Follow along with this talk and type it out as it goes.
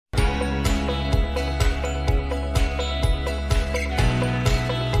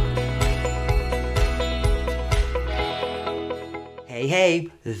Hey,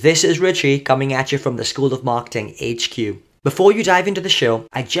 this is Richie coming at you from the School of Marketing HQ. Before you dive into the show,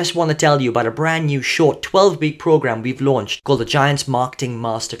 I just want to tell you about a brand new short 12-week program we've launched called the Giants Marketing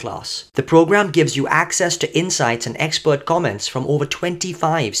Masterclass. The program gives you access to insights and expert comments from over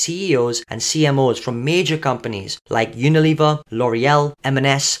 25 CEOs and CMOs from major companies like Unilever, L'Oreal,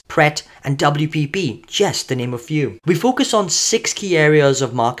 M&S, Pret, and WPP, just to name a few. We focus on 6 key areas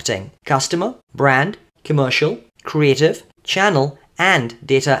of marketing: customer, brand, commercial, creative, channel, and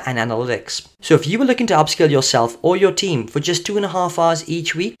data and analytics. So if you were looking to upskill yourself or your team for just 2.5 hours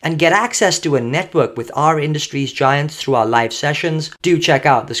each week and get access to a network with our industry's giants through our live sessions, do check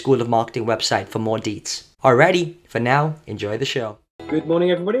out the School of Marketing website for more deets. Alrighty, for now, enjoy the show. Good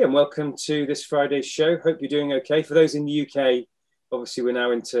morning, everybody, and welcome to this Friday's show. Hope you're doing okay. For those in the UK, obviously we're now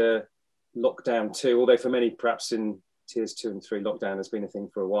into lockdown 2, although for many, perhaps in tiers 2 and 3, lockdown has been a thing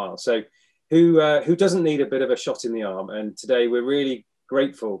for a while. So who doesn't need a bit of a shot in the arm? And today we're really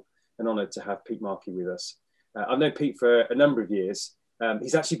grateful and honoured to have Pete Markey with us. I've known Pete for a number of years.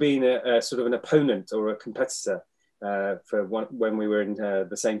 He's actually been a sort of an opponent or a competitor when we were in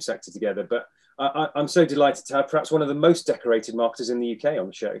the same sector together. But I'm so delighted to have perhaps one of the most decorated marketers in the UK on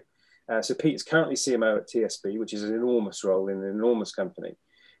the show. So Pete is currently CMO at TSB, which is an enormous role in an enormous company.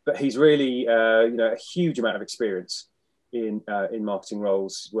 But he's really a huge amount of experience in marketing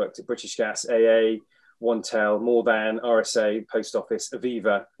roles. Worked at British Gas, AA, OneTel, More Than, RSA, Post Office,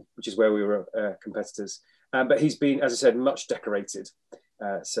 Aviva, which is where we were competitors. But he's been, as I said, much decorated.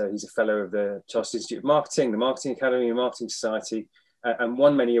 So he's a fellow of the Chartered Institute of Marketing, the Marketing Academy, and Marketing Society, and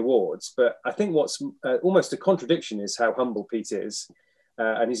won many awards. But I think what's almost a contradiction is how humble Pete is.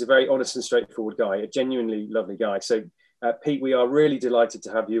 And he's a very honest and straightforward guy, a genuinely lovely guy. So Pete, we are really delighted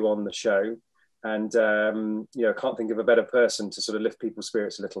to have you on the show. And, I can't think of a better person to sort of lift people's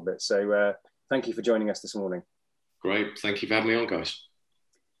spirits a little bit. So thank you for joining us this morning. Great. Thank you for having me on, guys.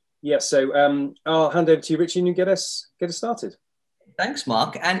 Yeah, so I'll hand over to you, Richie, and you get us started. Thanks,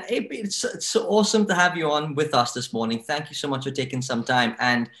 Mark. And it's so awesome to have you on with us this morning. Thank you so much for taking some time.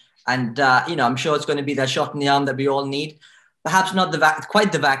 And I'm sure it's going to be that shot in the arm that we all need. Perhaps not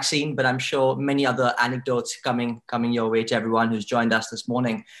quite the vaccine, but I'm sure many other anecdotes coming your way to everyone who's joined us this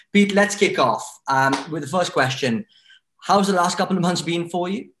morning. Pete, let's kick off with the first question. How's the last couple of months been for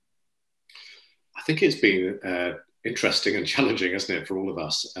you? I think it's been interesting and challenging, hasn't it, for all of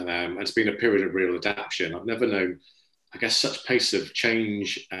us? And it's been a period of real adaptation. I've never known, I guess, such pace of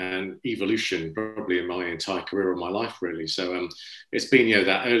change and evolution probably in my entire career of my life, really. So it's been,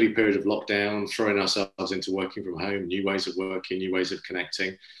 that early period of lockdown, throwing ourselves into working from home, new ways of working, new ways of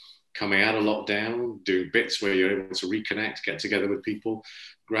connecting, coming out of lockdown, doing bits where you're able to reconnect, get together with people,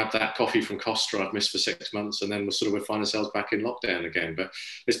 grab that coffee from Costa I've missed for 6 months, and then we'll find ourselves back in lockdown again. But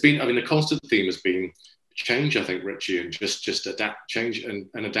it's been, the constant theme has been change, I think, Richie, and just change and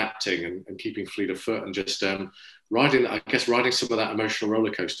adapting and keeping fleet of foot and just riding some of that emotional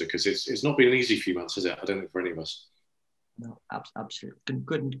roller coaster, because it's not been an easy few months, has it? I don't think for any of us. No, absolutely.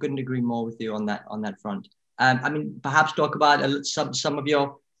 Couldn't agree more with you on that front. Perhaps talk about some of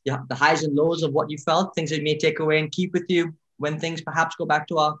the highs and lows of what you felt, things that you may take away and keep with you when things perhaps go back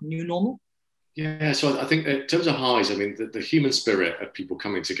to our new normal. Yeah, so I think in terms of highs, the human spirit of people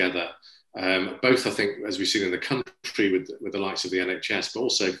coming together, both, I think, as we've seen in the country with the likes of the NHS, but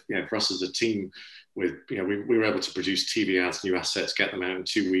also, for us as a team, we were able to produce TV ads, new assets, get them out in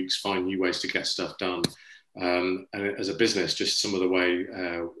 2 weeks, find new ways to get stuff done. And as a business, just some of the way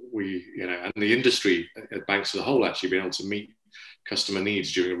and the industry at banks as a whole, actually being able to meet customer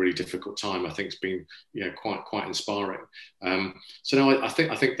needs during a really difficult time, I think has been quite inspiring. So no, I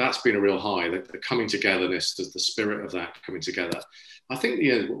think that's been a real high, the coming togetherness, the spirit of that coming together. I think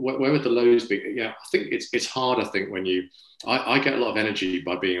where would the lows be? I think it's hard. I think when I get a lot of energy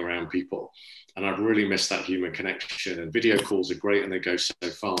by being around people, and I've really missed that human connection. And video calls are great and they go so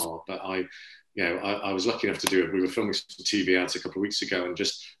far, but I was lucky enough to do it. We were filming some TV ads a couple of weeks ago, and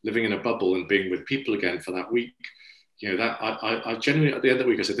just living in a bubble and being with people again for that week. That I genuinely, at the end of the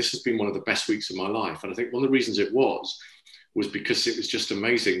week, I said, this has been one of the best weeks of my life. And I think one of the reasons it was because it was just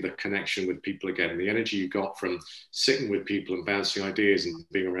amazing, the connection with people again, the energy you got from sitting with people and bouncing ideas and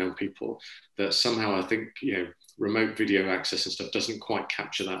being around people, that somehow I think, remote video access and stuff doesn't quite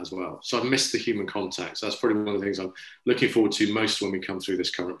capture that as well. So I missed the human contact. So that's probably one of the things I'm looking forward to most when we come through this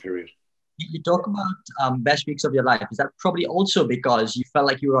current period. You talk about best weeks of your life. Is that probably also because you felt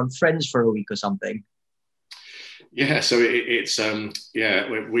like you were on Friends for a week or something? Yeah, so we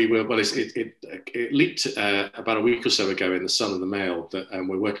were. Well, it leaked about a week or so ago in the Sun and the Mail that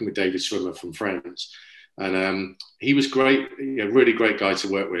we're working with David Swimmer from Friends, And he was great, really great guy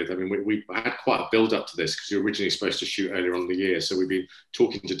to work with. I mean, we had quite a build up to this because we were originally supposed to shoot earlier on in the year. So we've been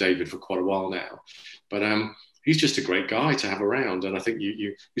talking to David for quite a while now. But he's just a great guy to have around. And I think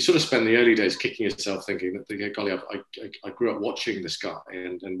you sort of spend the early days kicking yourself thinking that, golly, I grew up watching this guy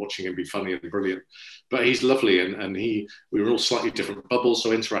and watching him be funny and brilliant. But he's lovely. And we were all slightly different bubbles,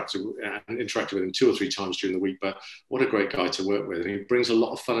 so interacted with him 2 or 3 times during the week. But what a great guy to work with. And he brings a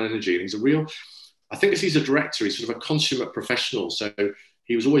lot of fun and energy. And he's a real... I think as he's a director, he's sort of a consummate professional. So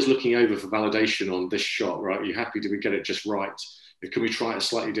he was always looking over for validation on this shot, right? Are you happy? Did we get it just right? Can we try it a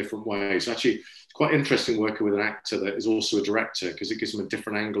slightly different way? So actually, it's quite interesting working with an actor that is also a director because it gives him a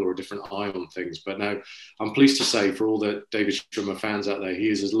different angle or a different eye on things. But no, I'm pleased to say for all the David Schwimmer fans out there, he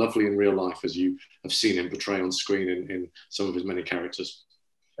is as lovely in real life as you have seen him portray on screen in some of his many characters.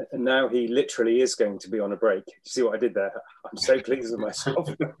 And now he literally is going to be on a break. You see what I did there? I'm so pleased with myself.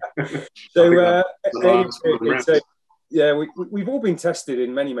 We've all been tested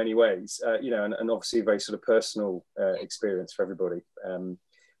in many, many ways, and obviously a very sort of personal experience for everybody.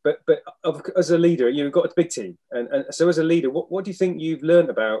 But as a leader, you've got a big team. And so as a leader, what do you think you've learned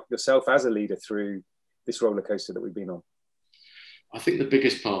about yourself as a leader through this roller coaster that we've been on? I think the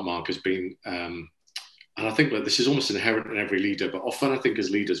biggest part, Mark, has been... and I think that this is almost inherent in every leader, but often I think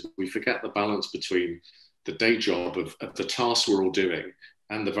as leaders, we forget the balance between the day job of the tasks we're all doing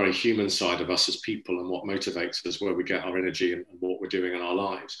and the very human side of us as people and what motivates us, where we get our energy and what we're doing in our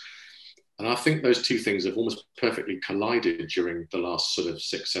lives. And I think those two things have almost perfectly collided during the last sort of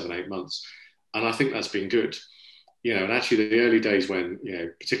 6, 7, 8 months. And I think that's been good. And actually the early days when,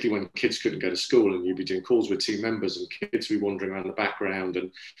 particularly when kids couldn't go to school and you'd be doing calls with team members and kids would be wandering around the background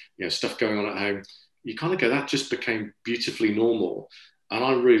and, stuff going on at home, you kind of go, that just became beautifully normal. And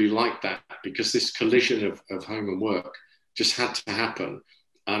I really like that because this collision of home and work just had to happen.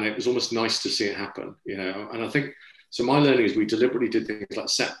 And it was almost nice to see it happen, And I think, so my learning is we deliberately did things like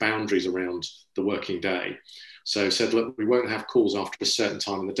set boundaries around the working day. So said, look, we won't have calls after a certain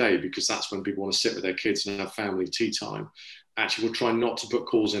time in the day because that's when people want to sit with their kids and have family tea time. Actually, we'll try not to put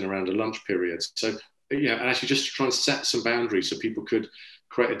calls in around a lunch period. So, and actually just to try and set some boundaries so people could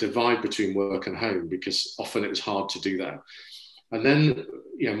create a divide between work and home because often it was hard to do that. And then,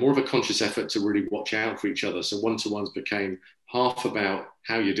 more of a conscious effort to really watch out for each other. So one-to-ones became half about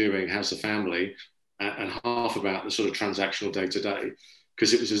how you're doing, how's the family, and half about the sort of transactional day-to-day,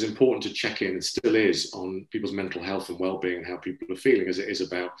 because it was as important to check in, and still is, on people's mental health and well-being and how people are feeling as it is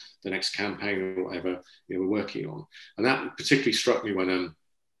about the next campaign or whatever we're working on. And that particularly struck me when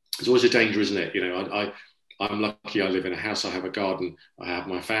there's always a danger, isn't it? I'm lucky I live in a house, I have a garden, I have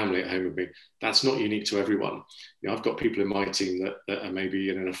my family at home with me. That's not unique to everyone. I've got people in my team that are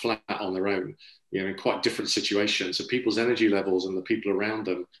maybe in a flat on their own, in quite different situations. So people's energy levels and the people around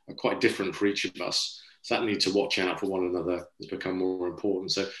them are quite different for each of us. So that need to watch out for one another has become more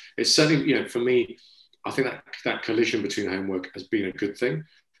important. So it's certainly, for me, I think that collision between homework has been a good thing.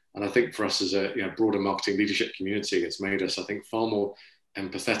 And I think for us as a broader marketing leadership community, it's made us, I think, far more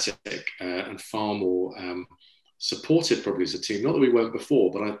empathetic and far more supportive probably as a team. Not that we weren't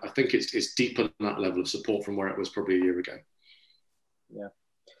before, but I think it's deeper than that level of support from where it was probably a year ago. Yeah.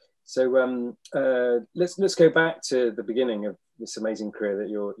 So let's go back to the beginning of this amazing career that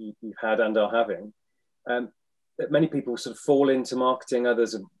you've had and are having. That many people sort of fall into marketing.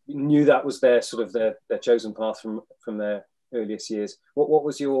 Others knew that was their sort of their chosen path from their earliest years. What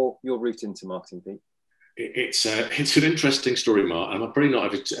was your route into marketing, Pete? It's an interesting story, Mark. And I've probably not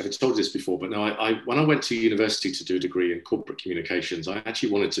ever told this before, but no, when I went to university to do a degree in corporate communications, I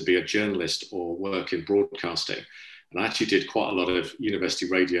actually wanted to be a journalist or work in broadcasting. And I actually did quite a lot of university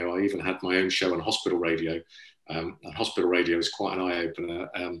radio. I even had my own show on hospital radio. And hospital radio is quite an eye-opener,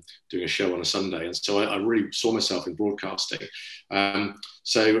 doing a show on a Sunday. And so I really saw myself in broadcasting.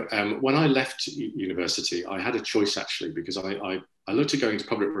 So when I left university, I had a choice, actually, because I looked at going into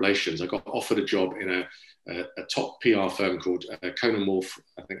public relations. I got offered a job in a top PR firm called Conan Wolf,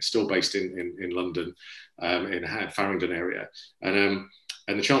 I think still based in London, in Farringdon area. And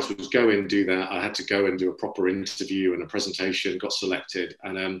the chance was go in, do that. I had to go and do a proper interview and a presentation, got selected.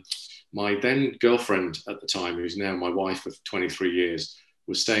 And my then girlfriend at the time, who's now my wife of 23 years,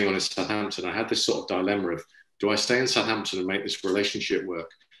 was staying on in Southampton. I had this sort of dilemma of, do I stay in Southampton and make this relationship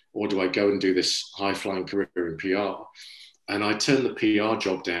work? Or do I go and do this high-flying career in PR? And I turned the PR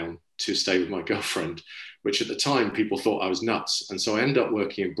job down to stay with my girlfriend, which at the time people thought I was nuts. And so I ended up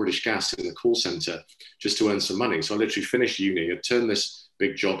working in British Gas in the call centre just to earn some money. So I literally finished uni, I turned this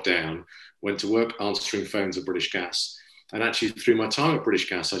big job down, went to work answering phones at British Gas. And actually through my time at British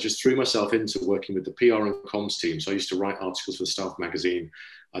Gas, I just threw myself into working with the PR and comms team. So I used to write articles for Staff magazine.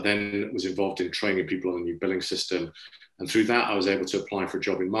 I then was involved in training people on a new billing system. And through that, I was able to apply for a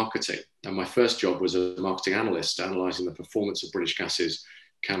job in marketing. And my first job was a marketing analyst, analysing the performance of British Gas's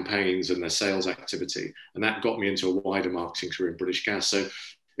campaigns and their sales activity. And that got me into a wider marketing career in British Gas. So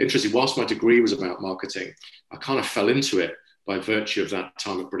interesting, whilst my degree was about marketing, I kind of fell into it by virtue of that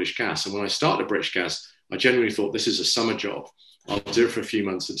time at British Gas. And when I started at British Gas, I genuinely thought this is a summer job. I'll do it for a few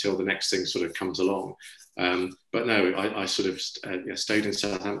months until the next thing sort of comes along. But no, I sort of stayed in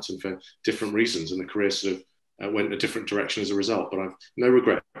Southampton for different reasons, and the career sort of went in a different direction as a result. But I've no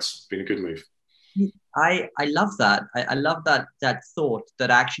regrets. It's been a good move. I love that. I love that thought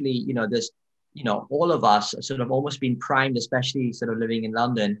that actually, you know, there's, you know, all of us sort of almost been primed, especially sort of living in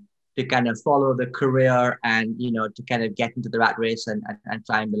London, to kind of follow the career and, you know, to kind of get into the rat race and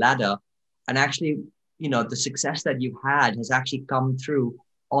climb the ladder. And actually, you know, the success that you've had has actually come through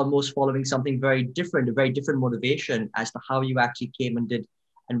almost following something very different, a very different motivation as to how you actually came and did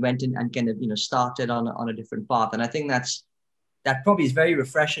and went in and kind of, you know, started on a different path. And I think that probably is very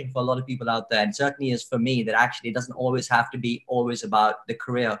refreshing for a lot of people out there. And certainly is for me, that actually it doesn't always have to be always about the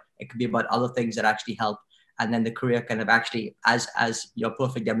career. It could be about other things that actually help. And then the career kind of actually, as your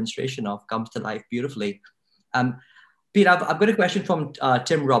perfect demonstration of, comes to life beautifully. Pete, I've got a question from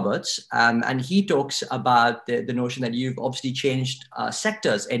Tim Roberts, and he talks about the notion that you've obviously changed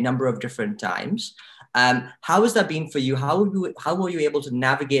sectors a number of different times. How has that been for you? How were you able to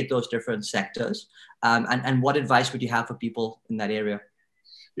navigate those different sectors? And what advice would you have for people in that area?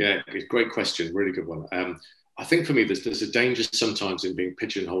 Yeah, great question. Really good one. I think for me, there's a danger sometimes in being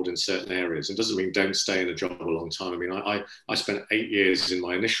pigeonholed in certain areas. It doesn't mean don't stay in a job a long time. I mean, I spent 8 years in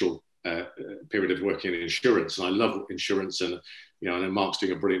my initial period of working in insurance, and I love insurance, and you know, I know Mark's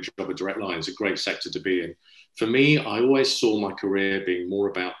doing a brilliant job at Direct Line. It's a great sector to be in. For me, I always saw my career being more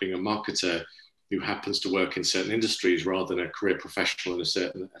about being a marketer who happens to work in certain industries rather than a career professional in a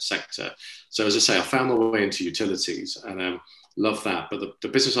certain sector. So as I say, I found my way into utilities and love that. But the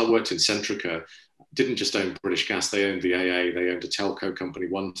business I worked in, Centrica, didn't just own British Gas, they owned the AA, they owned a telco company,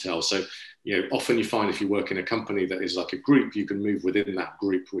 OneTel. So, you know, often you find if you work in a company that is like a group, you can move within that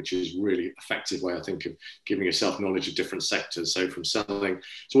group, which is really effective way, I think, of giving yourself knowledge of different sectors. So from selling,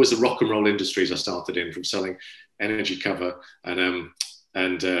 it's always the rock and roll industries I started in, from selling energy cover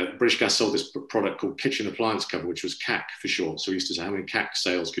and British Gas sold this product called kitchen appliance cover, which was CAC for short. So we used to say, how many CAC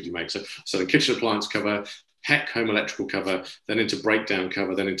sales could you make? So the kitchen appliance cover, HEC home electrical cover, then into breakdown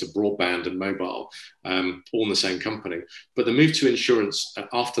cover, then into broadband and mobile, all in the same company. But the move to insurance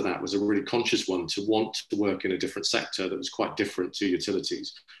after that was a really conscious one, to want to work in a different sector that was quite different to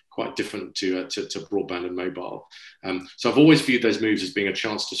utilities, quite different to broadband and mobile. So I've always viewed those moves as being a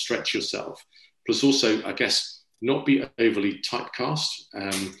chance to stretch yourself, plus also, I guess, not be overly typecast.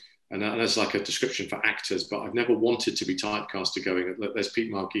 And that's like a description for actors, but I've never wanted to be typecast to going, there's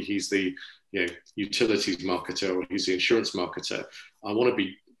Pete Markey, he's the utilities marketer, or he's the insurance marketer. I want to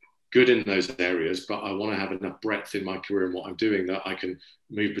be good in those areas, but I want to have enough breadth in my career and what I'm doing that I can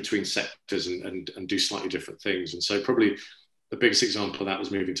move between sectors and do slightly different things. And so probably the biggest example of that was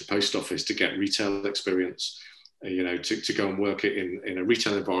moving to Post Office to get retail experience, you know, to go and work in a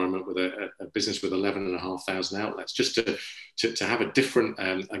retail environment with a business with 11,500 outlets, just to have a different,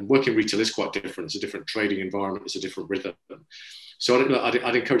 and working retail is quite different. It's a different trading environment. It's a different rhythm. So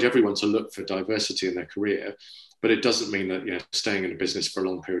I'd encourage everyone to look for diversity in their career, but it doesn't mean that, you know, staying in a business for a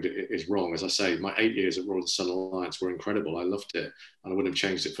long period is wrong. As I say, my 8 years at Royal Sun Alliance were incredible. I loved it, and I wouldn't have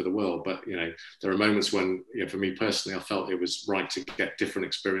changed it for the world. But, you know, there are moments when, you know, for me personally, I felt it was right to get different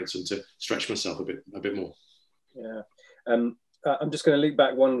experience and to stretch myself a bit more. Yeah, I'm just going to leap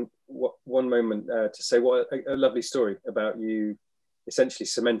back one moment to say what a lovely story about you essentially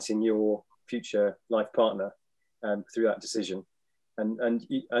cementing your future life partner through that decision, and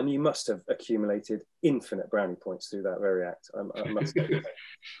you must have accumulated infinite brownie points through that very act. I must say.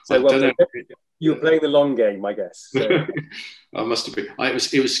 So you were playing the long game, I guess. So. I must have been.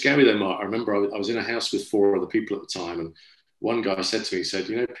 It was scary though, Mark. I remember I was in a house with 4 other people at the time, and one guy said to me, he said,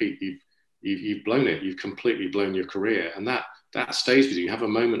 you know, Pete, you've blown it. You've completely blown your career. And that stays with you. You have a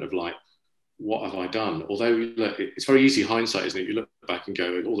moment of like, what have I done? Although look, it's very easy hindsight, isn't it? You look back and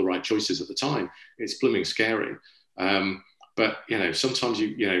go, all the right choices at the time. It's blooming scary. But, you know, sometimes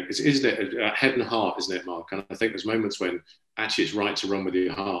isn't it a head and heart, isn't it, Mark? And I think there's moments when actually it's right to run with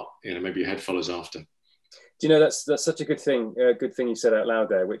your heart. You know, maybe your head follows after. Do you know, that's such a good thing you said out loud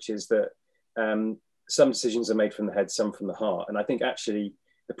there, which is that some decisions are made from the head, some from the heart. And I think actually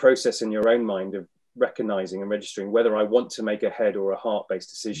the process in your own mind of recognizing and registering whether I want to make a head or a heart-based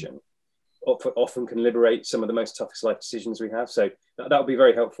decision often can liberate some of the most toughest life decisions we have. So that would be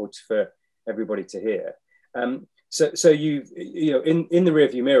very helpful for everybody to hear. So you know, in the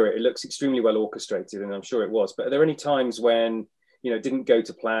rearview mirror, it looks extremely well orchestrated, and I'm sure it was. But are there any times when, you know, it didn't go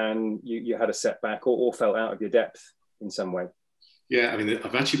to plan, you had a setback, or felt out of your depth in some way? Yeah, I mean,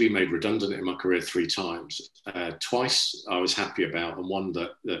 I've actually been made redundant in my career 3 times. Twice I was happy about, and one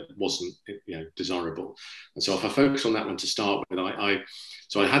that wasn't, you know, desirable. And so if I focus on that one to start with,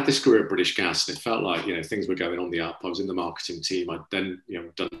 so I had this career at British Gas, and it felt like, you know, things were going on the up. I was in the marketing team. I'd then, you know,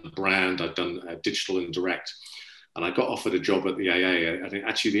 done brand, I'd done digital and direct, and I got offered a job at the AA. And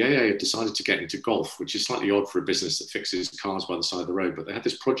actually, the AA had decided to get into golf, which is slightly odd for a business that fixes cars by the side of the road. But they had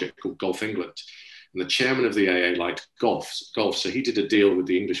this project called Golf England. And the chairman of the AA liked golf. So he did a deal with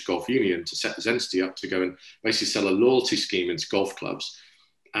the English Golf Union to set this entity up to go and basically sell a loyalty scheme into golf clubs.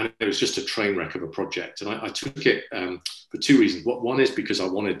 And it was just a train wreck of a project. And I took it for 2 reasons. One is because I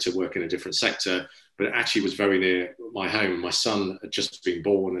wanted to work in a different sector, but it actually was very near my home. My son had just been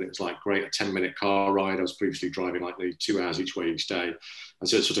born, and it was like great, a 10-minute car ride. I was previously driving like nearly 2 hours each way each day. And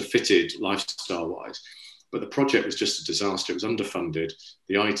so it sort of fitted lifestyle-wise. But the project was just a disaster. It was underfunded.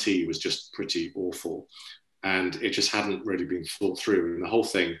 The IT was just pretty awful. And it just hadn't really been thought through. And the whole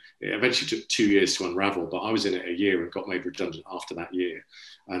thing, it eventually took 2 years to unravel, but I was in it a year and got made redundant after that year.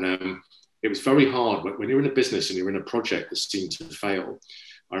 And it was very hard. When you're in a business and you're in a project that seemed to fail,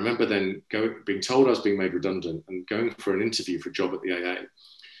 I remember then being told I was being made redundant and going for an interview for a job at the AA.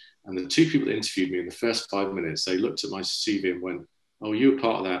 And the 2 people that interviewed me in the first 5 minutes, they looked at my CV and went, "Oh, you were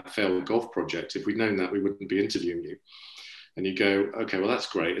part of that failed golf project. If we'd known that, we wouldn't be interviewing you." And you go, okay, well,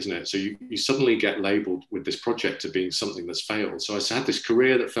 that's great, isn't it? So you suddenly get labeled with this project of being something that's failed. So I had this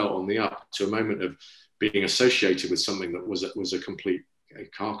career that felt on the up to a moment of being associated with something that was a complete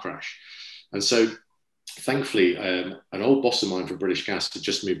car crash. And so thankfully, an old boss of mine from British Gas had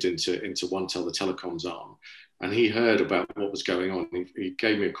just moved into OneTel, the telecoms arm. And he heard about what was going on. He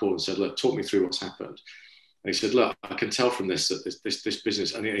gave me a call and said, "Look, talk me through what's happened." And he said, "Look, I can tell from this that this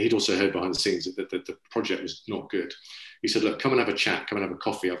business," and he'd also heard behind the scenes that the project was not good. He said, "Look, come and have a chat, come and have a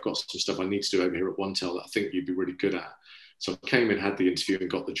coffee. I've got some stuff I need to do over here at OneTel that I think you'd be really good at." So I came in, had the interview, and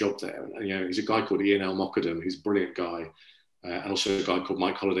got the job there. And you know, he's a guy called Ian L. Mockadam, who's a brilliant guy, and also a guy called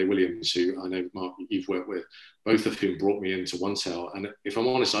Mike Holliday-Williams, who I know, Mark, you've worked with, both of whom brought me into OneTel. And if I'm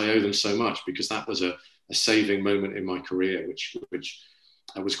honest, I owe them so much, because that was a saving moment in my career, which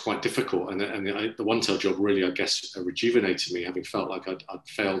was quite difficult. And the OneTel job really, I guess, rejuvenated me, having felt like I'd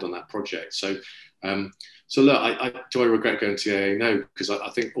failed on that project. So look, do I regret going to AA? No, because I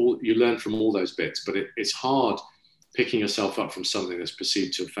think you learn from all those bits, but it's hard picking yourself up from something that's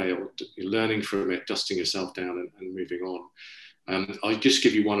perceived to have failed. You're learning from it, dusting yourself down and moving on. I'll just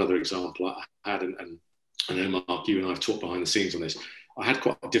give you one other example. I had, and I know, Mark, you and I have talked behind the scenes on this. I had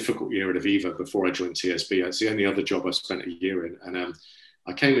quite a difficult year at Aviva before I joined TSB. It's the only other job I've spent a year in. And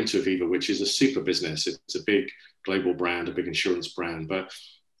I came into Aviva, which is a super business. It's a big global brand, a big insurance brand, but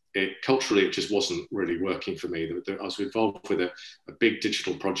culturally, it just wasn't really working for me. I was involved with a big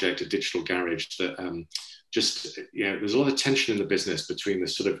digital project, a digital garage that there's a lot of tension in the business between the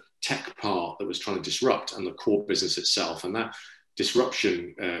sort of tech part that was trying to disrupt and the core business itself. And that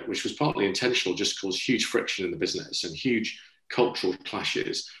disruption, which was partly intentional, just caused huge friction in the business and huge cultural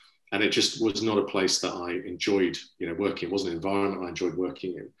clashes. And it just was not a place that I enjoyed, working. It wasn't an environment I enjoyed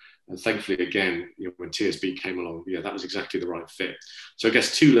working in. And thankfully, again, when TSB came along, that was exactly the right fit. So I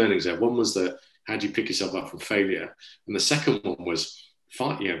guess 2 learnings there. One was that how do you pick yourself up from failure? And the second one was,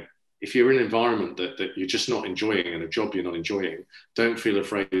 if you're in an environment that you're just not enjoying and a job you're not enjoying, don't feel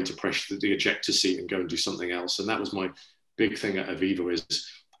afraid to press the ejector seat and go and do something else. And that was my big thing at Aviva, is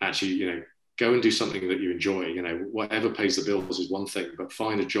actually, go and do something that you enjoy. Whatever pays the bills is one thing, but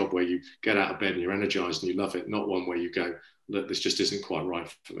find a job where you get out of bed and you're energized and you love it, not one where you go, look, this just isn't quite right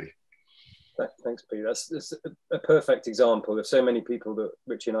for me. Thanks, Pete. That's a perfect example of so many people that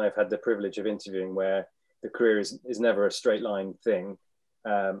Richie and I have had the privilege of interviewing, where the career is never a straight line thing.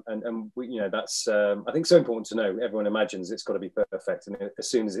 And we, that's, I think, so important to know. Everyone imagines it's got to be perfect, and as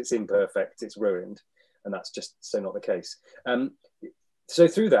soon as it's imperfect, it's ruined. And that's just so not the case. So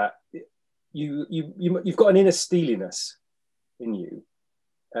through that, you've got an inner steeliness in you.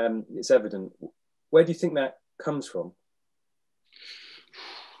 It's evident. Where do you think that comes from?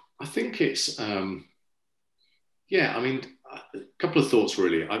 I think it's, a couple of thoughts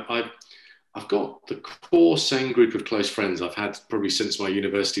really. I've got the core same group of close friends I've had probably since my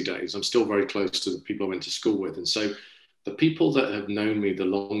university days. I'm still very close to the people I went to school with. And so the people that have known me the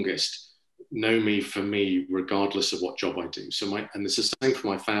longest know me for me, regardless of what job I do. And it's the same for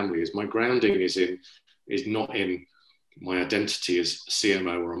my family, is my grounding is not in my identity as a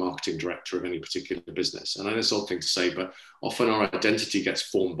CMO or a marketing director of any particular business. And I know it's an odd thing to say, but often our identity gets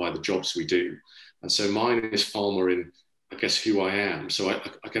formed by the jobs we do. And so mine is far more in, I guess, who I am. So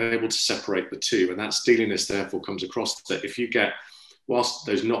I can able to separate the two. And that steeliness therefore comes across that if you get, whilst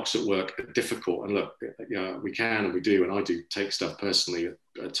those knocks at work are difficult, and look, you know, we can and we do, and I do take stuff personally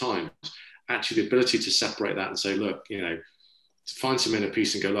at times, actually the ability to separate that and say, look, you know, to find some inner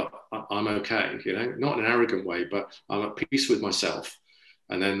peace and go, look, I'm okay, you know, not in an arrogant way, but I'm at peace with myself.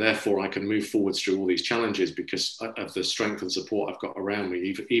 And then therefore I can move forwards through all these challenges because of the strength and support I've got around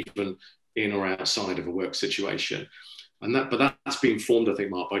me, even in or outside of a work situation. And but that's been formed, I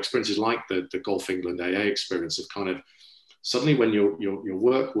think, Mark, by experiences like the Golf England AA experience of kind of suddenly when your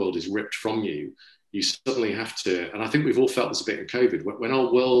work world is ripped from you, you suddenly have to, and I think we've all felt this a bit in COVID, when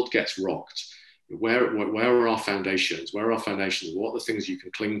our world gets rocked, where are our foundations? Where are our foundations? What are the things you can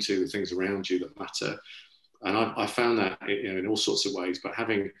cling to, the things around you that matter? And I found that, you know, in all sorts of ways, but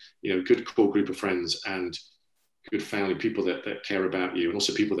having, you know, a good core group of friends and good family, people that care about you, and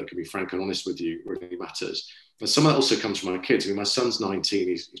also people that can be frank and honest with you really matters. And some of that also comes from my kids. I mean, my son's 19,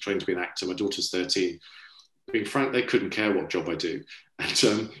 he's trained to be an actor. My daughter's 13. Being frank, they couldn't care what job I do.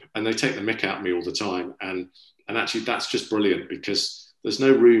 And they take the mick out of me all the time. And actually that's just brilliant because there's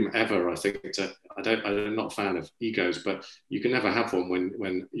no room ever, I think, I'm not a fan of egos, but you can never have one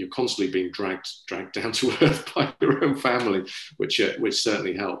when you're constantly being dragged down to earth by your own family, which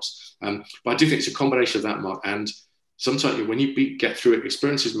certainly helps. But I do think it's a combination of that, Mark. And sometimes when you get through it,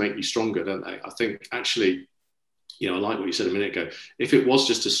 experiences make you stronger, don't they? I think actually, you know, I like what you said a minute ago. If it was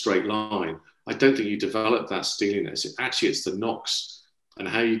just a straight line, I don't think you develop that steeliness. It's the knocks and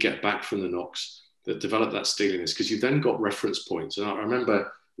how you get back from the knocks that develop that steeliness, because you've then got reference points. And I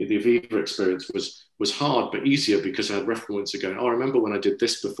remember the Aviva experience was hard, but easier because I had reference points of going, oh, I remember when I did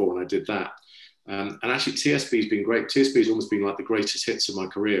this before and I did that. And actually TSB has been great. TSB has almost been like the greatest hits of my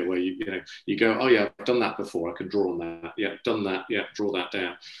career, where you go, oh yeah, I've done that before, I can draw on that. Yeah, done that. Yeah, draw that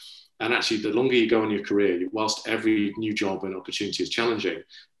down. And actually, the longer you go in your career, whilst every new job and opportunity is challenging,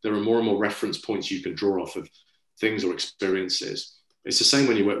 there are more and more reference points you can draw off of things or experiences. It's the same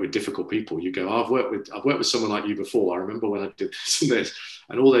when you work with difficult people. You go, oh, I've worked with someone like you before. I remember when I did this and this,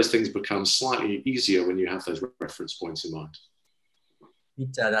 and all those things become slightly easier when you have those reference points in mind.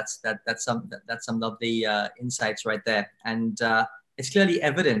 Peter, that's some lovely insights right there, and it's clearly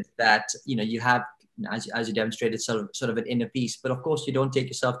evident that you have, as you demonstrated, sort of an inner peace. But of course, you don't take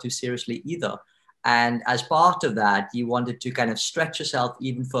yourself too seriously either. And as part of that, you wanted to kind of stretch yourself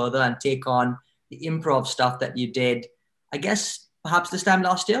even further and take on the improv stuff that you did, I guess, perhaps this time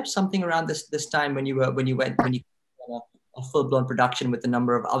last year, something around this time when you went on a full-blown production with a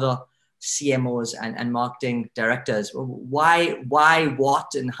number of other CMOs and marketing directors. Why,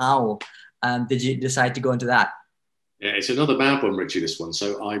 what, and how did you decide to go into that? Yeah, it's another bad one, Richie, this one.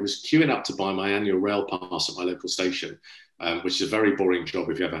 So I was queuing up to buy my annual rail pass at my local station, which is a very boring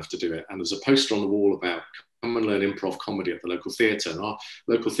job if you ever have to do it. And there's a poster on the wall about come and learn improv comedy at the local theatre. And our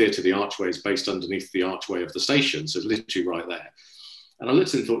local theatre, the Archway, is based underneath the archway of the station. So it's literally right there. And I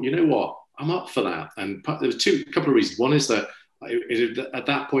looked and thought, you know what, I'm up for that. And there were a couple of reasons. One is that it had at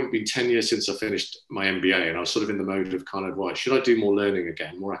that point been 10 years since I finished my MBA. And I was sort of in the mode of kind of, right, should I do more learning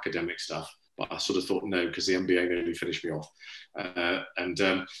again, more academic stuff? But I sort of thought no, because the MBA nearly finished me off. And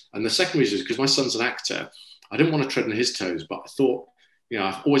the second reason is because my son's an actor. I didn't want to tread on his toes, but I thought,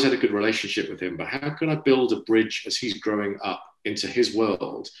 I've always had a good relationship with him, but how can I build a bridge as he's growing up into his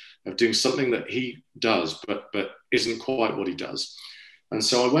world of doing something that he does, but isn't quite what he does? And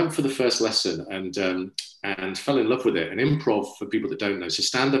so I went for the first lesson and fell in love with it. And improv, for people that don't know, so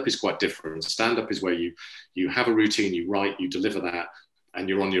stand-up is quite different. Stand-up is where you have a routine, you write, you deliver that, and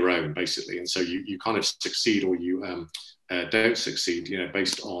you're on your own, basically. And so you kind of succeed or you don't succeed,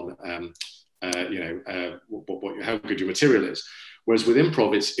 based on, how good your material is. Whereas with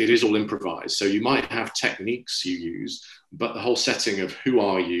improv, it is all improvised. So you might have techniques you use, but the whole setting of who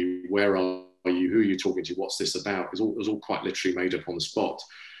are you, where are you, who are you talking to, what's this about, is all quite literally made up on the spot.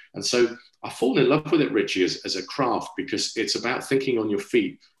 And so I've fallen in love with it, Richie, as a craft, because it's about thinking on your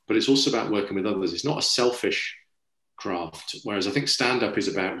feet, but it's also about working with others. It's not a selfish craft, whereas I think stand-up is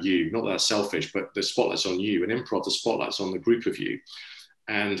about you, not that that's selfish, but the spotlight's on you. And improv, the spotlight's on the group of you.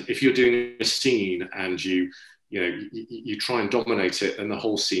 And if you're doing a scene and you try and dominate it, then the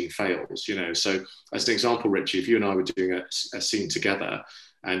whole scene fails, So as an example, Richie, if you and I were doing a scene together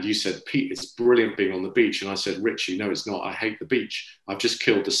and you said, Pete, it's brilliant being on the beach. And I said, Richie, no, it's not. I hate the beach. I've just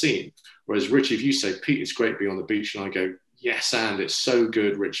killed the scene. Whereas Richie, if you say, Pete, it's great being on the beach. And I go, yes, and it's so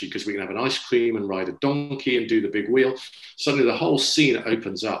good, Richie, because we can have an ice cream and ride a donkey and do the big wheel. Suddenly the whole scene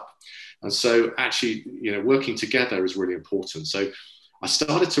opens up. And so actually, working together is really important. So I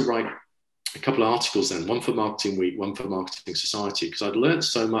started to write a couple of articles then, one for Marketing Week, one for Marketing Society, because I'd learned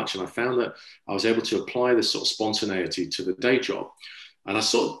so much, and I found that I was able to apply this sort of spontaneity to the day job. And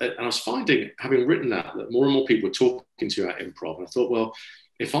I was finding, having written that more and more people were talking to you about improv. And I thought, well,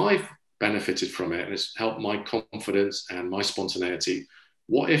 if I've benefited from it and it's helped my confidence and my spontaneity,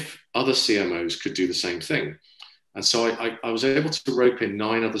 what if other CMOs could do the same thing? And so I was able to rope in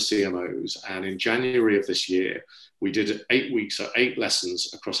 9 other CMOs. And in January of this year, we did 8 weeks, so 8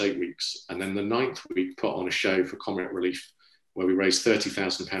 lessons across 8 weeks. And then the 9th week put on a show for Comic Relief, where we raised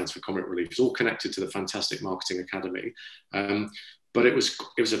 £30,000 for Comic Relief. It's all connected to the fantastic Marketing Academy. But it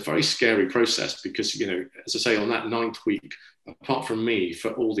was a very scary process because, you know, as I say, on that 9th week, apart from me,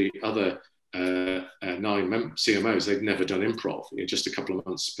 for all the other 9 CMOs, they'd never done improv, you know, just a couple of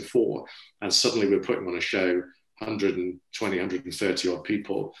months before. And suddenly we're putting on a show, 120, 130 odd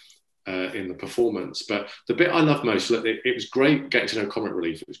people in the performance. But the bit I loved most, it was great getting to know Comic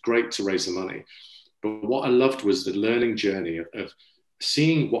Relief. It was great to raise the money. But what I loved was the learning journey of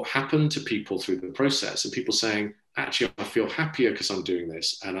seeing what happened to people through the process, and people saying, actually, I feel happier because I'm doing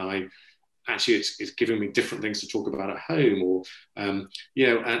this. And it's giving me different things to talk about at home, or, you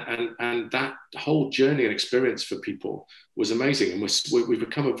know, and that whole journey and experience for people was amazing. And we've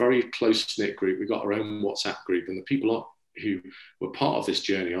become a very close-knit group. We've got our own WhatsApp group, and the people who were part of this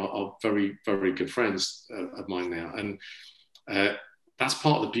journey are very, very good friends of mine now. And that's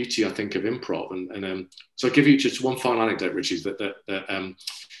part of the beauty, I think, of improv. And so I'll give you just one final anecdote, Richie, that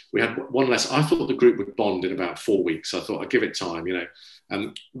we had one lesson. I thought the group would bond in about 4 weeks. I thought I'd give it time, you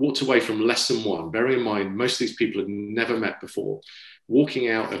know. Walked away from lesson 1, bearing in mind, most of these people had never met before, walking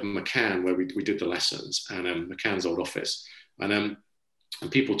out of McCann, where we did the lessons, and McCann's old office, and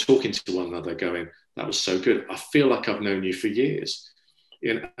people talking to one another going, that was so good. I feel like I've known you for years.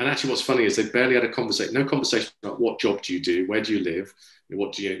 And actually what's funny is they barely had no conversation about what job do you do, where do you live,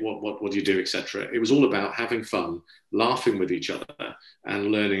 what do you do, etc. It was all about having fun, laughing with each other,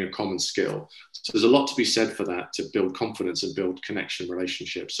 and learning a common skill. So there's a lot to be said for that, to build confidence and build connection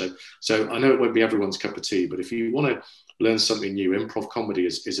relationships. So I know it won't be everyone's cup of tea, but if you want to learn something new, improv comedy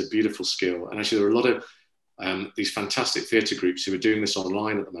is a beautiful skill. And actually there are a lot of these fantastic theatre groups who are doing this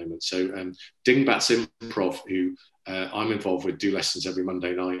online at the moment. So Dingbats Improv, who I'm involved with, do lessons every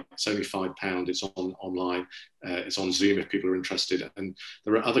Monday night. It's only £5. It's online. It's on Zoom if people are interested. And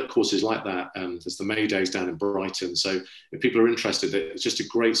there are other courses like that. There's the May Days down in Brighton. So if people are interested, it's just a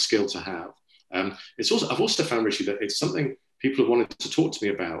great skill to have. I've also found, Richie, that it's something people have wanted to talk to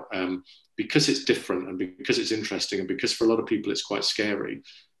me about because it's different and because it's interesting and because for a lot of people it's quite scary.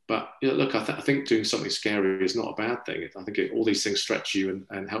 But you know, look, I think doing something scary is not a bad thing. I think all these things stretch you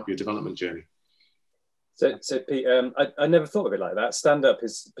and help your development journey. So Pete, I never thought of it like that. Stand-up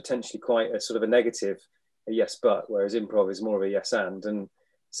is potentially quite a sort of a negative, a yes but, whereas improv is more of a yes and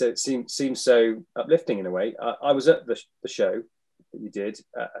so it seems so uplifting in a way. I was at the show that you did.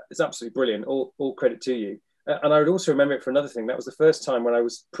 It's absolutely brilliant. All credit to you. And I would also remember it for another thing. That was the first time when I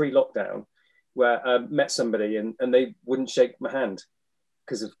was pre-lockdown, where I met somebody and they wouldn't shake my hand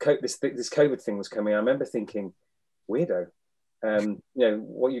because of this COVID thing was coming. I remember thinking, weirdo. You know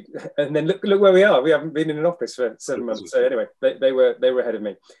what you, and then look where we are. We haven't been in an office for 7 months. So anyway, they were ahead of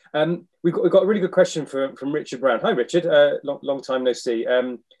me. We've got a really good question from Richard Brown. Hi Richard, long time no see.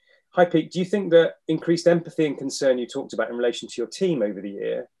 Hi Pete, do you think that increased empathy and concern you talked about in relation to your team over the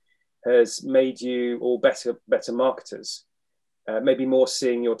year has made you all better marketers? Maybe more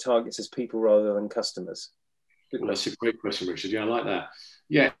seeing your targets as people rather than customers. Well, that's a great question, Richard. Yeah, I like that.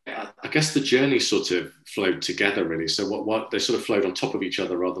 Yeah, I guess the journey sort of flowed together, really. So what they sort of flowed on top of each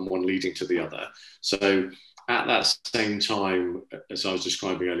other rather than one leading to the other. So at that same time, as I was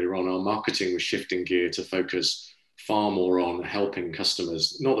describing earlier on, our marketing was shifting gear to focus far more on helping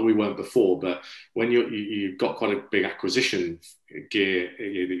customers. Not that we weren't before, but when you've got quite a big acquisition gear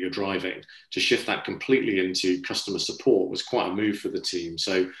that you're driving, to shift that completely into customer support was quite a move for the team.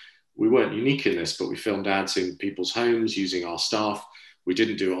 So we weren't unique in this, but we filmed ads in people's homes using our staff. We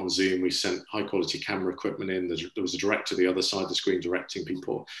didn't do it on Zoom. We sent high quality camera equipment in. There was a director the other side of the screen directing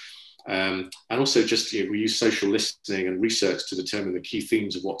people. And also just, we use social listening and research to determine the key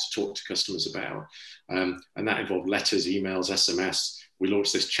themes of what to talk to customers about. And that involved letters, emails, SMS. We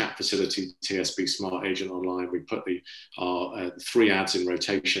launched this chat facility, TSB Smart Agent Online. We put our 3 ads in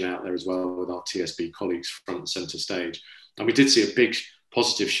rotation out there as well with our TSB colleagues front and center stage. And we did see a big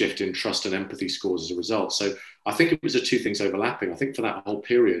positive shift in trust and empathy scores as a result. So I think it was the 2 things overlapping. I think for that whole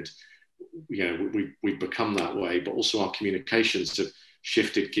period, we've become that way, but also our communications have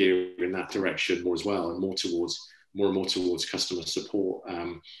shifted gear in that direction more as well, and more and more towards customer support,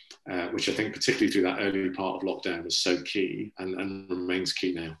 which I think particularly through that early part of lockdown was so key and remains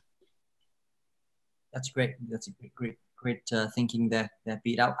key now. That's great. That's a great thinking there,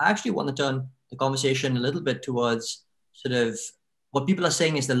 Pete. I actually want to turn the conversation a little bit towards sort of what people are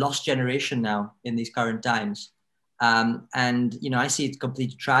saying is the lost generation now in these current times. And, I see it's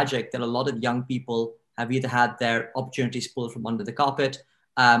completely tragic that a lot of young people have either had their opportunities pulled from under the carpet,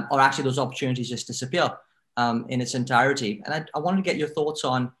 or actually those opportunities just disappear in its entirety. And I wanted to get your thoughts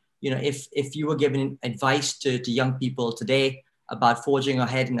on, if you were giving advice to young people today about forging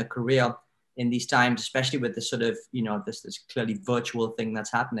ahead in a career in these times, especially with this sort of, this clearly virtual thing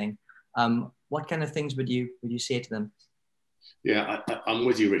that's happening, what kind of things would you say to them? Yeah, I'm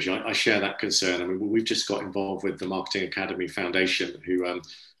with you, Richard. I share that concern. I mean, we've just got involved with the Marketing Academy Foundation, who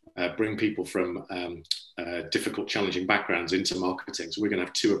bring people from difficult, challenging backgrounds into marketing. So we're going to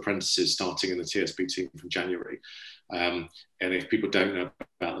have 2 apprentices starting in the TSB team from January. And if people don't know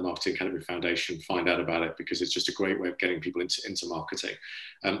about the Marketing Academy Foundation, find out about it, because it's just a great way of getting people into marketing.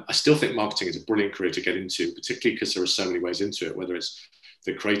 I still think marketing is a brilliant career to get into, particularly because there are so many ways into it, whether it's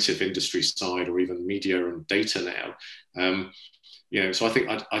the creative industry side or even media and data now. So I think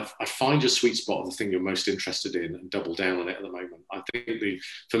I find your sweet spot of the thing you're most interested in and double down on it at the moment. I think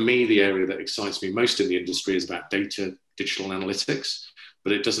for me, the area that excites me most in the industry is about data, digital analytics,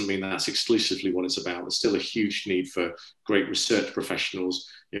 but it doesn't mean that's exclusively what it's about. There's still a huge need for great research professionals,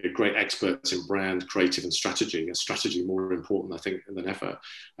 great experts in brand, creative and strategy. And strategy more important, I think, than ever.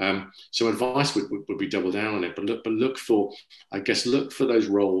 So advice would be double down on it, but look for those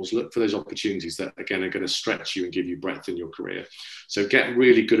roles, look for those opportunities that, again, are going to stretch you and give you breadth in your career. So get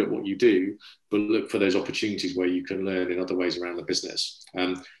really good at what you do, but look for those opportunities where you can learn in other ways around the business.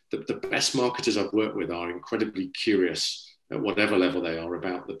 The best marketers I've worked with are incredibly curious at whatever level they are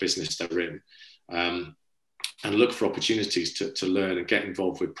about the business they're in, and look for opportunities to learn and get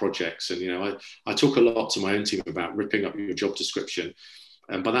involved with projects. And, I talk a lot to my own team about ripping up your job description.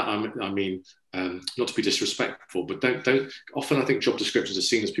 And by that, I mean, not to be disrespectful, but don't often I think job descriptions are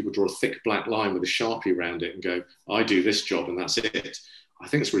seen as people draw a thick black line with a Sharpie around it and go, I do this job and that's it. I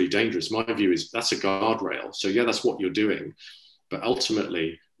think it's really dangerous. My view is that's a guardrail. So yeah, that's what you're doing. But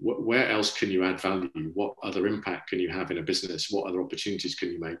ultimately, where else can you add value? What other impact can you have in a business? What other opportunities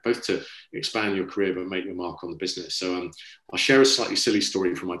can you make, both to expand your career but make your mark on the business? So I'll share a slightly silly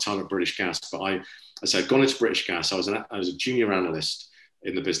story from my time at British Gas. But I'd gone into British Gas. I was a junior analyst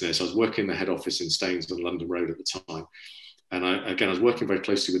in the business. I was working in the head office in Staines on London Road at the time. And I was working very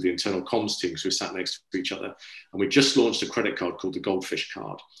closely with the internal comms team, because we sat next to each other. And we just launched a credit card called the Goldfish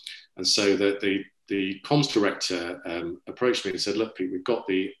card. And so the comms director approached me and said, look, Pete, we've got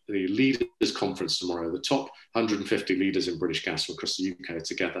the leaders conference tomorrow. The top 150 leaders in British Gas from across the UK are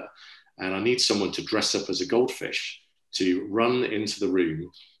together. And I need someone to dress up as a goldfish to run into the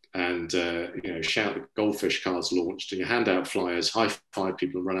room and shout the Goldfish cards launched, and you hand out flyers, high five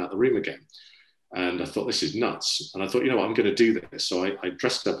people, and run out the room again. And I thought, this is nuts. And I thought, I'm going to do this. So I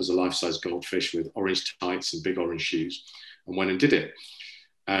dressed up as a life-size goldfish with orange tights and big orange shoes and went and did it.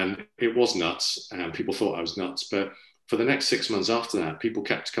 And it was nuts, and people thought I was nuts. But for the next 6 months after that, people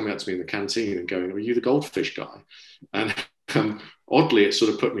kept coming up to me in the canteen and going, are you the goldfish guy? And oddly, it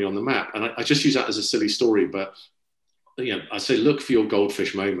sort of put me on the map. And I just use that as a silly story. But I say, look for your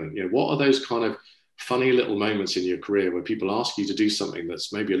goldfish moment. What are those kind of funny little moments in your career where people ask you to do something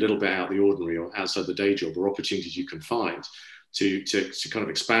that's maybe a little bit out of the ordinary or outside the day job, or opportunities you can find to kind of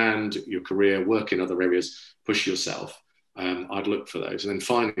expand your career, work in other areas, push yourself. I'd look for those. And then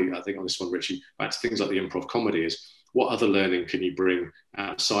finally, I think on this one, Richie, back to things like the improv comedy, is what other learning can you bring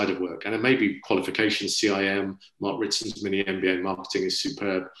outside of work? And it may be qualifications, CIM, Mark Ritson's mini MBA in marketing is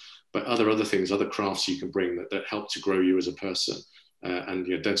superb, but other things, other crafts you can bring that help to grow you as a person, and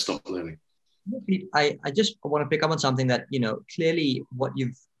don't stop learning. I just want to pick up on something that, clearly what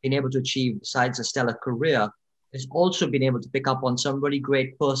you've been able to achieve besides a stellar career has also been able to pick up on some really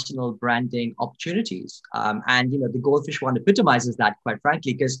great personal branding opportunities. And the Goldfish one epitomizes that, quite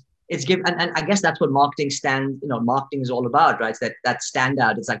frankly, because it's given, and I guess that's what marketing marketing is all about, right? It's that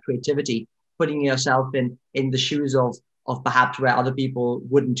standout, it's that creativity, putting yourself in the shoes of perhaps where other people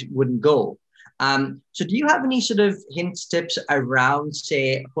wouldn't go. So do you have any sort of hints, tips around,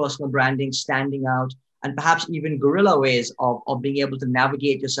 say, personal branding, standing out, and perhaps even guerrilla ways of being able to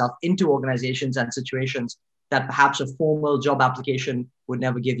navigate yourself into organizations and situations that perhaps a formal job application would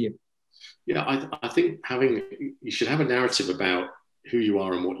never give you? Yeah, I think you should have a narrative about who you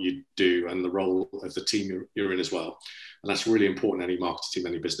are and what you do and the role of the team you're in as well. And that's really important in any marketing team,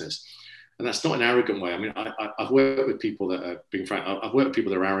 any business. And that's not an arrogant way. I mean, I've worked with people that are, being frank, I've worked with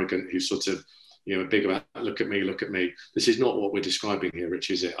people that are arrogant, who sort of, big about, look at me. This is not what we're describing here,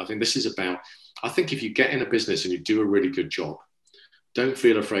 Rich, is it? I think this is about, I think if you get in a business and you do a really good job, don't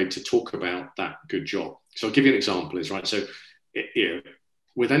feel afraid to talk about that good job. So I'll give you an example. Is right. So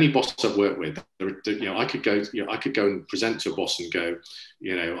with any boss I've worked with, I could go and present to a boss and go,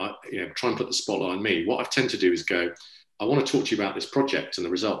 try and put the spotlight on me. What I tend to do is go, I want to talk to you about this project and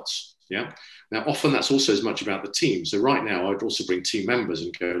the results. Yeah. Now, often that's also as much about the team. So right now, I'd also bring team members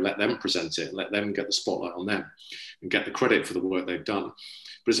and go, let them present it, let them get the spotlight on them and get the credit for the work they've done.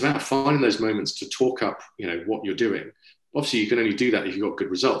 But it's about finding those moments to talk up, what you're doing. Obviously, you can only do that if you've got good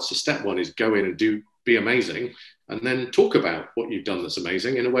results. So step one is go in and be amazing, and then talk about what you've done that's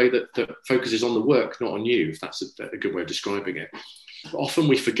amazing in a way that focuses on the work, not on you, if that's a good way of describing it. But often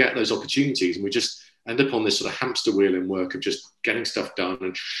we forget those opportunities and we just end up on this sort of hamster wheel in work of just getting stuff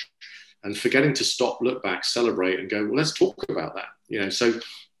done and forgetting to stop, look back, celebrate, and go, well, let's talk about that. So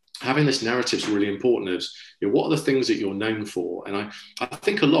having this narrative is really important. Is what are the things that you're known for? And I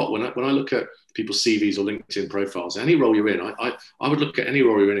think a lot when I look at people's CVs or LinkedIn profiles, any role you're in, I would look at any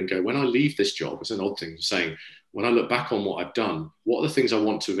role you're in and go, when I leave this job, it's an odd thing saying, when I look back on what I've done, what are the things I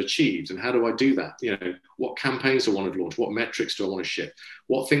want to have achieved and how do I do that? What campaigns do I want to launch? What metrics do I want to ship?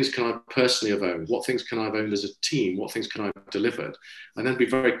 What things can I personally have owned? What things can I have owned as a team? What things can I have delivered? And then be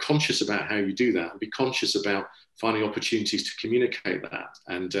very conscious about how you do that and be conscious about finding opportunities to communicate that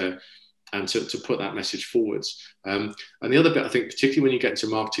and to put that message forwards. And the other bit, I think, particularly when you get into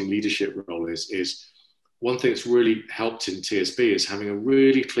marketing leadership role is one thing that's really helped in TSB is having a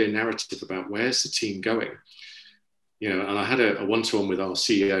really clear narrative about where's the team going. And I had a one-to-one with our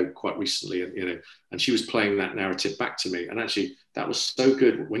CEO quite recently, and she was playing that narrative back to me. And actually, that was so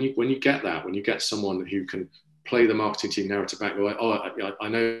good. When you get someone who can play the marketing team narrative back, go, oh, I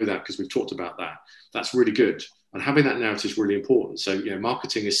know that because we've talked about that. That's really good. And having that narrative is really important. So,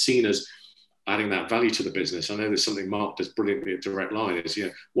 marketing is seen as adding that value to the business. I know there's something Mark does brilliantly at Direct Line is,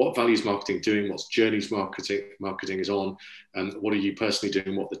 what value is marketing doing? What's journeys marketing is on? And what are you personally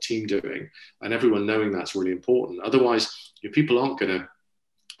doing? What the team doing? And everyone knowing that's really important. Otherwise, people aren't going to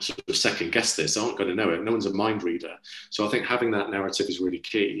sort of second guess this, aren't going to know it. No one's a mind reader. So I think having that narrative is really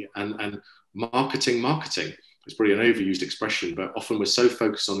key. And marketing is probably an overused expression, but often we're so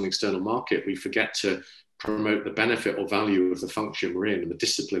focused on the external market, we forget to promote the benefit or value of the function we're in and the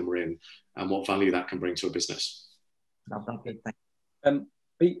discipline we're in and what value that can bring to a business.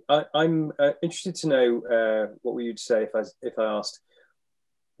 Pete, I'm interested to know what you'd say if I asked,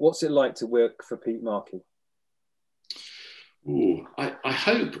 what's it like to work for Pete Markey? Ooh, I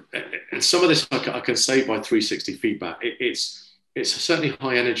hope, and some of this I can say by 360 feedback, it's certainly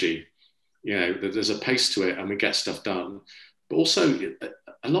high energy. There's a pace to it and we get stuff done, but also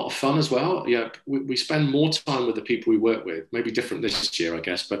a lot of fun as well. We spend more time with the people we work with, maybe different this year, I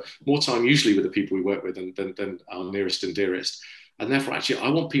guess, but more time usually with the people we work with than our nearest and dearest. And therefore, actually, I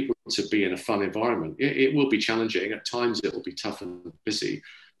want people to be in a fun environment. It will be challenging. At times, it will be tough and busy,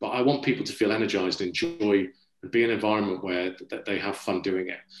 but I want people to feel energized, enjoy, and be in an environment where they have fun doing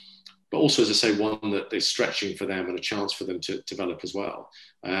it. But also, as I say, one that is stretching for them and a chance for them to develop as well.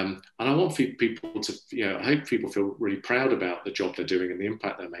 And I want people to, I hope people feel really proud about the job they're doing and the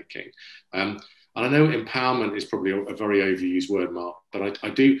impact they're making. And I know empowerment is probably a very overused word, Mark, but I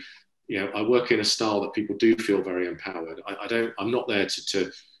do, I work in a style that people do feel very empowered. I'm not there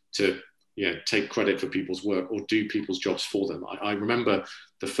to take credit for people's work or do people's jobs for them. I remember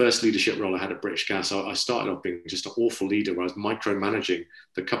the first leadership role I had at British Gas. I started off being just an awful leader where I was micromanaging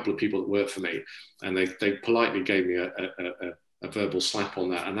the couple of people that worked for me, and they politely gave me a verbal slap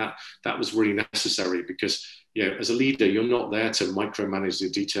on that, and that was really necessary because as a leader, you're not there to micromanage the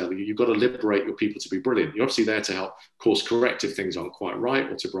detail. You've got to liberate your people to be brilliant. You're obviously there to help course correct if things aren't quite right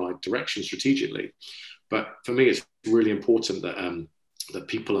or to provide direction strategically. But for me, it's really important that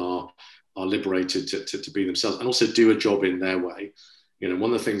people are liberated to be themselves and also do a job in their way.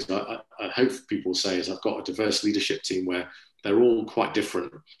 One of the things that I hope people say is I've got a diverse leadership team where they're all quite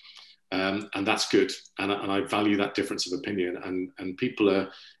different, and that's good. And I value that difference of opinion. And people are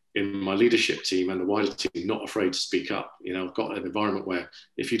in my leadership team and the wider team not afraid to speak up. I've got an environment where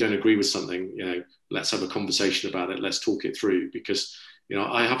if you don't agree with something, let's have a conversation about it. Let's talk it through because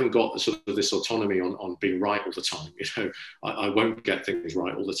I haven't got sort of this autonomy on being right all the time. I won't get things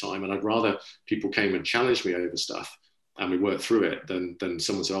right all the time. And I'd rather people came and challenged me over stuff and we worked through it than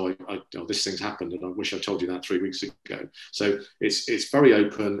someone said, this thing's happened and I wish I told you that 3 weeks ago. So it's very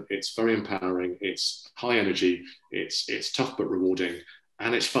open. It's very empowering. It's high energy. It's tough but rewarding.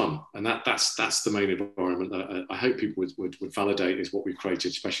 And it's fun. And that's the main environment that I hope people would validate is what we've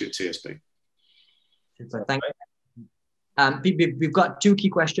created, especially at TSB. Thank you. We've got 2 key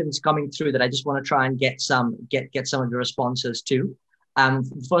questions coming through that I just want to try and get some of the responses to.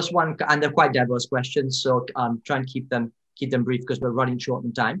 First one, and they're quite diverse questions, so try and keep them keep them brief because we're running short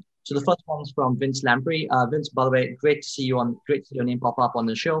on time. So the first one's from Vince Lamprey. Vince, by the way, great to see your name pop up on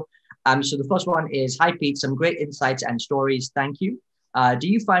the show. So the first one is, hi Pete, some great insights and stories. Thank you. Do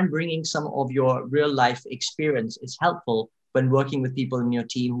you find bringing some of your real life experience is helpful when working with people in your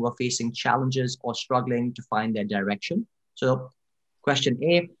team who are facing challenges or struggling to find their direction? So question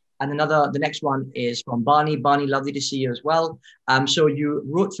A. And the next one is from Barney. Barney, lovely to see you as well. So you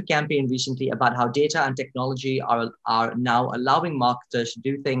wrote for Campaign recently about how data and technology are now allowing marketers to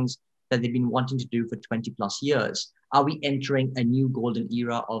do things that they've been wanting to do for 20 plus years. Are we entering a new golden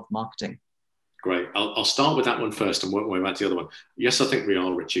era of marketing? Great. I'll start with that one first and work my way back to the other one. Yes, I think we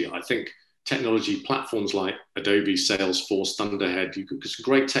are, Richie. I think technology platforms like Adobe, Salesforce, Thunderhead, you've got some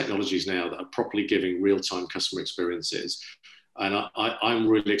great technologies now that are properly giving real-time customer experiences. And I'm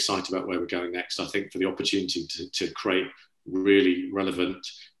really excited about where we're going next. I think for the opportunity to create really relevant,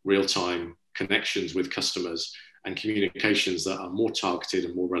 real-time connections with customers and communications that are more targeted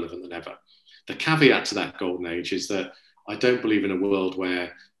and more relevant than ever. The caveat to that golden age is that I don't believe in a world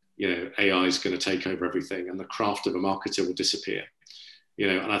where AI is going to take over everything and the craft of a marketer will disappear.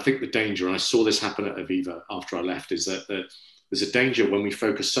 And I think the danger, and I saw this happen at Aviva after I left, is that there's a danger when we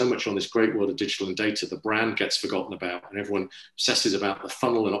focus so much on this great world of digital and data, the brand gets forgotten about and everyone obsesses about the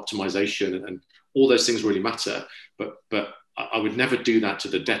funnel and optimization and all those things really matter. But I would never do that to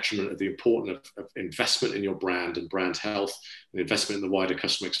the detriment of the importance of investment in your brand and brand health and investment in the wider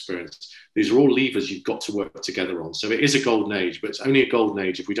customer experience. These are all levers you've got to work together on. So it is a golden age, but it's only a golden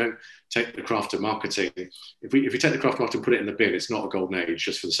age if we don't take the craft of marketing. If we take the craft of marketing and put it in the bin, it's not a golden age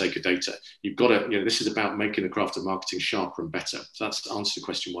just for the sake of data. You've got to, this is about making the craft of marketing sharper and better. So that's the answer to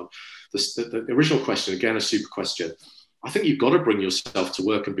question one. The original question, again, a super question. I think you've got to bring yourself to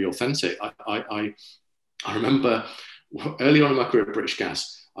work and be authentic. I remember early on in my career at British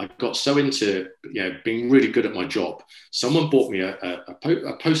Gas, I got so into being really good at my job. Someone bought me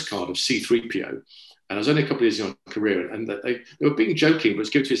a postcard of C3PO, and I was only a couple of years in my career, and they were being joking, but it's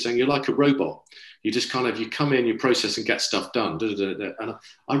given to you saying you're like a robot. You just you come in, you process and get stuff done. And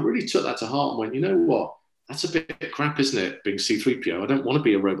I really took that to heart and went, you know what? That's a bit crap, isn't it? Being C3PO. I don't want to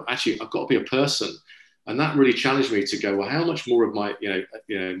be a robot. Actually, I've got to be a person. And that really challenged me to go, well, how much more of my,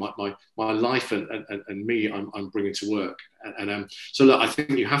 my life and me I'm bringing to work. So look, I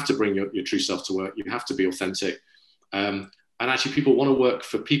think you have to bring your true self to work. You have to be authentic. And actually, people want to work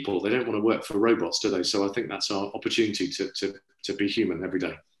for people. They don't want to work for robots, do they? So I think that's our opportunity to be human every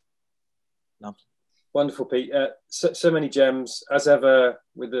day. Wonderful, Pete. So many gems, as ever,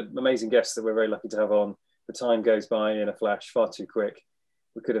 with the amazing guests that we're very lucky to have on. The time goes by in a flash, far too quick.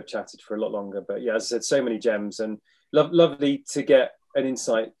 We could have chatted for a lot longer, but yeah, as I said, so many gems, and lovely to get an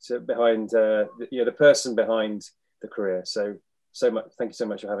insight behind the person behind the career. So much. Thank you so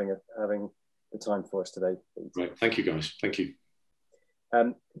much for having the time for us today. Right. Thank you, guys. Thank you.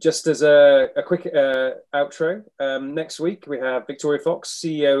 Just as a quick outro, next week we have Victoria Fox,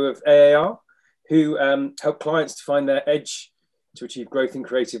 CEO of AAR, who help clients to find their edge to achieve growth in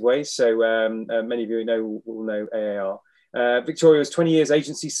creative ways. So many of you will know AAR. Victoria was 20 years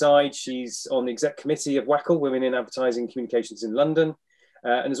agency side. She's on the exec committee of WACL, Women in Advertising Communications in London,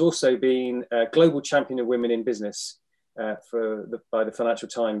 and has also been a global champion of women in business by the Financial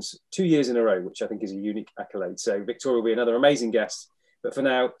Times 2 years in a row, which I think is a unique accolade. So Victoria will be another amazing guest. But for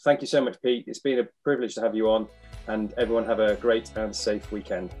now, thank you so much, Pete. It's been a privilege to have you on, and everyone have a great and safe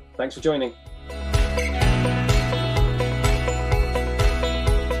weekend. Thanks for joining.